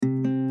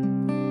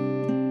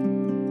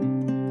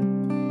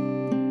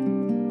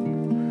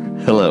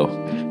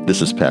This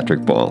is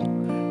Patrick Ball.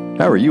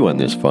 How are you on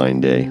this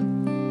fine day?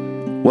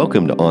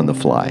 Welcome to On the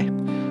Fly,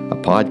 a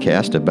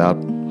podcast about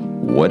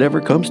whatever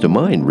comes to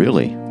mind,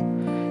 really.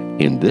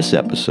 In this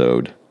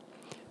episode,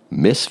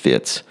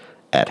 Misfits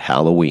at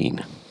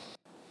Halloween.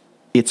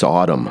 It's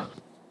autumn.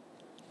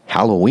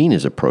 Halloween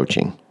is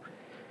approaching.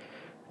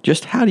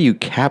 Just how do you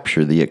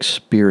capture the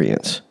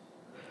experience?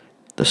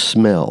 The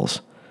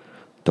smells,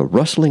 the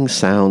rustling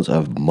sounds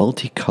of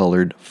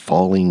multicolored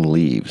falling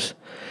leaves,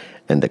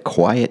 and the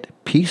quiet,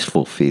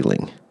 peaceful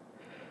feeling,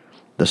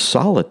 the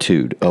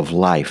solitude of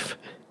life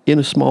in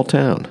a small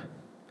town.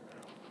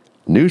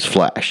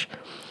 Newsflash,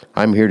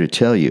 I'm here to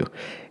tell you,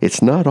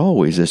 it's not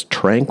always as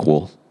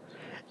tranquil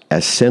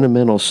as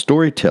sentimental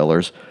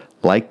storytellers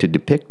like to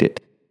depict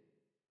it.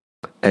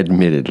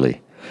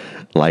 Admittedly,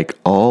 like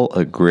all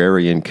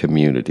agrarian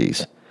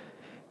communities,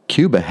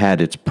 Cuba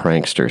had its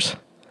pranksters.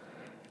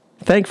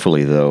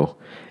 Thankfully, though,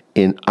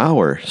 in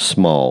our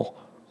small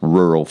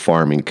rural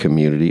farming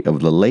community of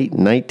the late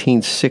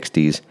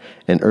 1960s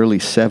and early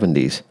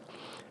 70s,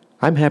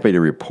 I'm happy to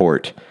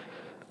report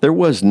there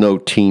was no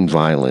teen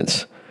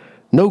violence,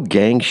 no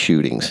gang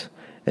shootings,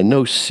 and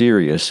no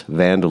serious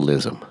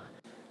vandalism.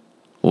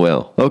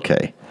 Well,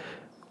 okay,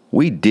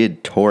 we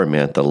did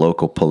torment the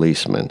local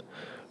policeman,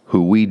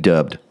 who we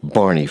dubbed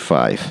Barney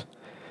Fife.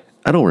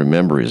 I don't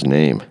remember his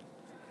name.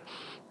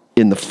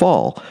 In the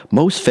fall,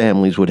 most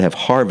families would have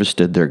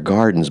harvested their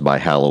gardens by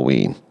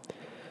Halloween.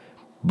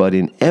 But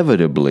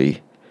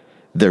inevitably,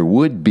 there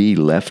would be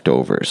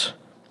leftovers.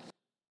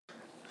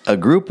 A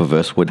group of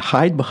us would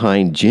hide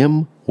behind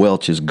Jim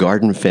Welch's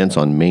garden fence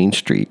on Main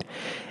Street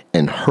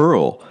and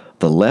hurl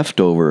the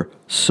leftover,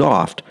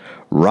 soft,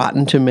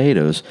 rotten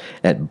tomatoes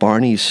at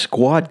Barney's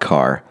squad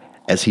car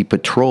as he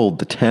patrolled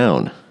the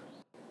town.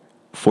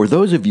 For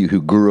those of you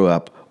who grew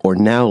up or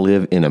now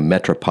live in a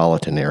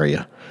metropolitan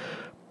area,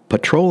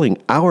 patrolling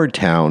our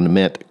town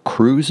meant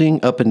cruising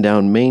up and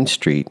down Main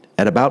Street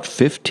at about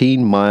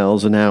 15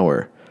 miles an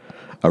hour,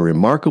 a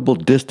remarkable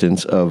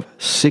distance of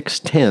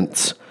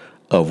 0.6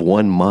 of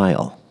 1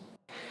 mile.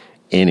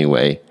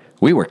 Anyway,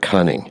 we were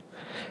cunning.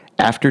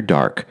 After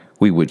dark,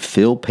 we would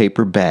fill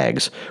paper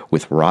bags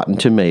with rotten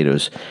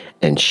tomatoes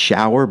and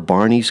shower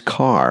Barney's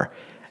car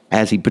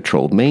as he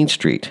patrolled Main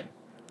Street.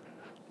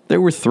 There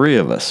were 3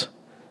 of us,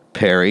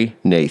 Perry,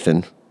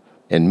 Nathan,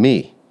 and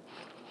me.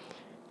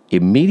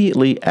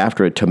 Immediately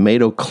after a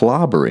tomato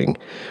clobbering,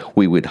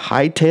 we would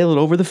hightail it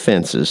over the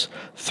fences,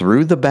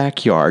 through the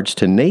backyards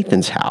to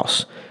Nathan's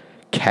house,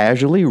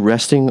 casually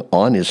resting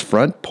on his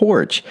front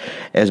porch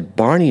as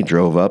Barney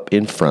drove up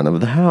in front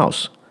of the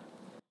house.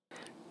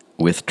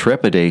 With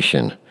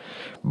trepidation,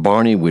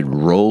 Barney would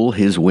roll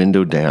his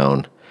window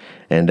down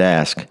and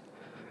ask,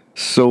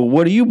 "So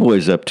what are you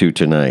boys up to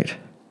tonight?"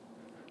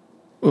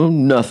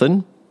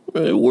 "Nothing.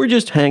 We're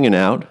just hanging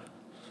out."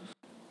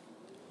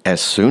 As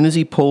soon as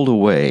he pulled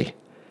away,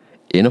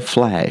 in a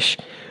flash,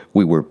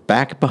 we were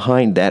back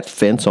behind that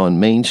fence on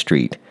Main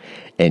Street,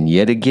 and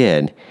yet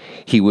again,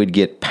 he would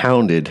get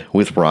pounded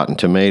with rotten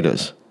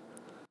tomatoes.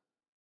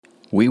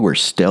 We were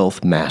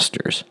stealth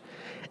masters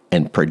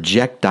and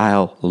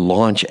projectile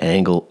launch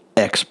angle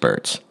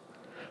experts.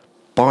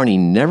 Barney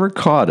never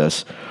caught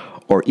us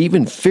or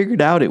even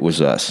figured out it was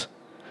us.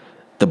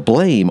 The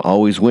blame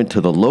always went to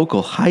the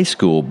local high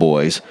school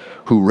boys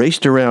who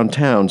raced around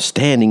town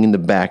standing in the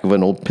back of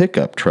an old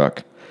pickup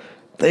truck.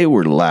 They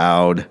were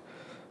loud,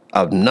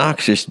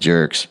 obnoxious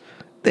jerks.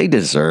 They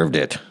deserved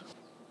it.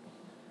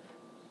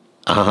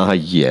 Ah,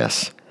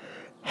 yes.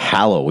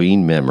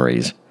 Halloween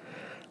memories.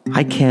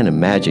 I can't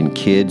imagine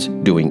kids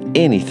doing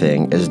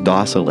anything as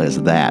docile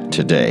as that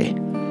today.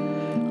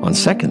 On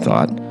second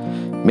thought,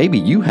 maybe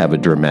you have a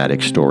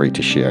dramatic story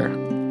to share.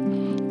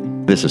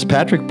 This is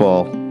Patrick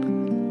Ball.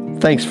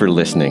 Thanks for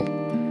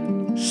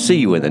listening. See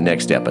you in the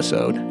next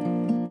episode.